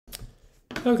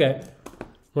Okay,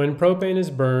 when propane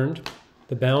is burned,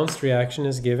 the balanced reaction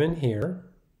is given here.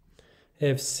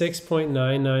 If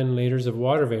 6.99 liters of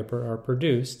water vapor are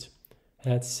produced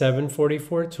at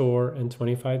 744 torr and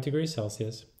 25 degrees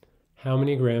Celsius, how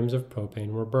many grams of propane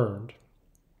were burned?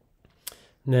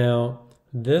 Now,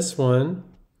 this one,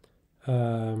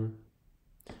 water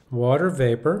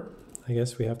vapor, I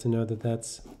guess we have to know that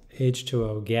that's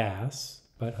H2O gas,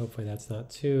 but hopefully that's not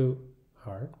too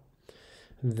hard.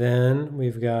 Then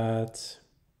we've got,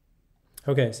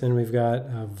 okay, so then we've got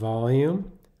a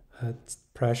volume, a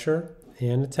pressure,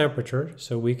 and a temperature.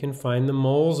 So we can find the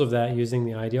moles of that using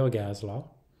the ideal gas law.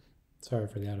 Sorry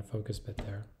for the out of focus bit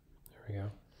there. There we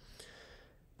go.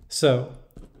 So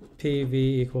PV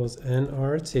equals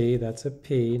nRT, that's a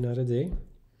P, not a D.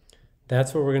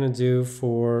 That's what we're going to do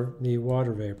for the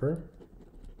water vapor.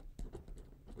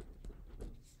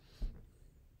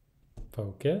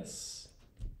 Focus.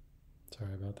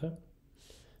 Sorry about that.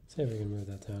 See if we can move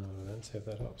that down a little bit and see if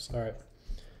that helps. All right.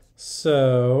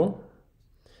 So,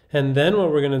 and then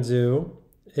what we're going to do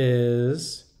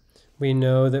is we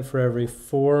know that for every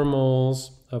 4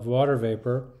 moles of water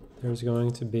vapor, there's going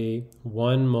to be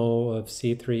 1 mole of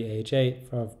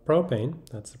C3H8 of propane.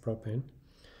 That's the propane.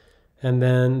 And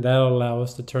then that'll allow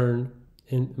us to turn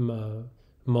in,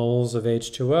 moles of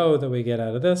H2O that we get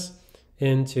out of this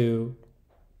into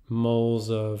moles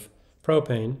of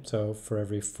propane. So for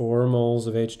every 4 moles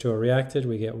of H2O reacted,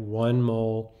 we get 4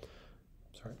 moles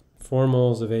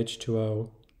of H2O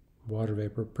water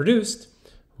vapor produced.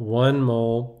 1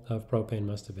 mole of propane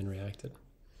must have been reacted.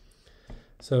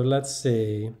 So let's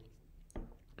see.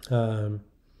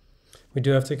 We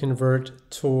do have to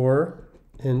convert torr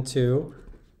into,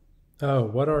 oh,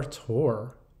 what are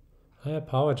torr? I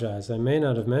apologize. I may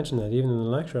not have mentioned that even in the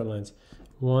lecture outlines.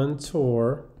 1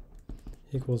 torr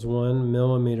equals 1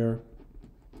 millimeter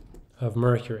of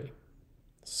mercury.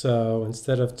 So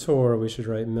instead of torr, we should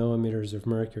write millimeters of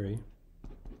mercury.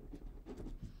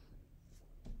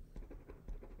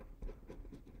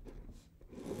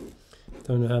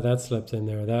 Don't know how that slipped in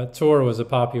there. That torr was a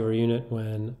popular unit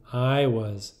when I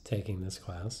was taking this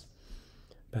class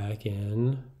back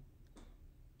in,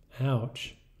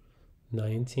 ouch,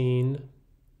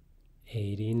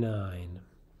 1989.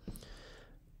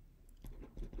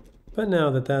 But now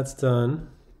that that's done,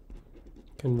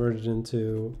 converted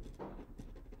into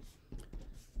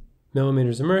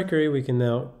millimeters of mercury, we can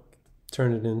now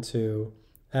turn it into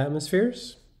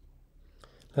atmospheres.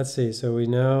 Let's see, so we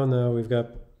know now we've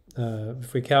got,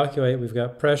 if we calculate, we've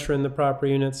got pressure in the proper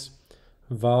units,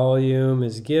 volume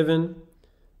is given,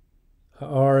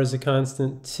 R is a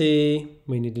constant, T,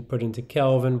 we need to put into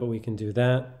Kelvin, but we can do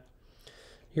that.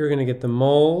 You're going to get the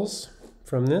moles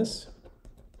from this,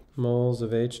 moles of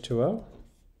H2O.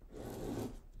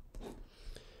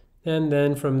 And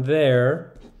then from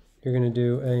there, you're going to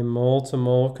do a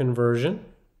mole-to-mole conversion.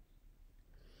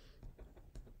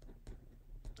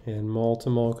 And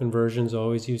mole-to-mole conversions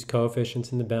always use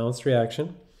coefficients in the balanced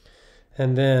reaction.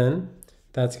 And then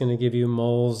that's going to give you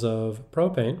moles of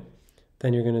propane.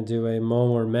 Then you're going to do a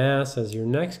molar mass as your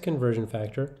next conversion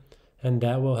factor, and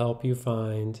that will help you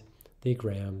find the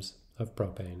grams of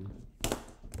propane.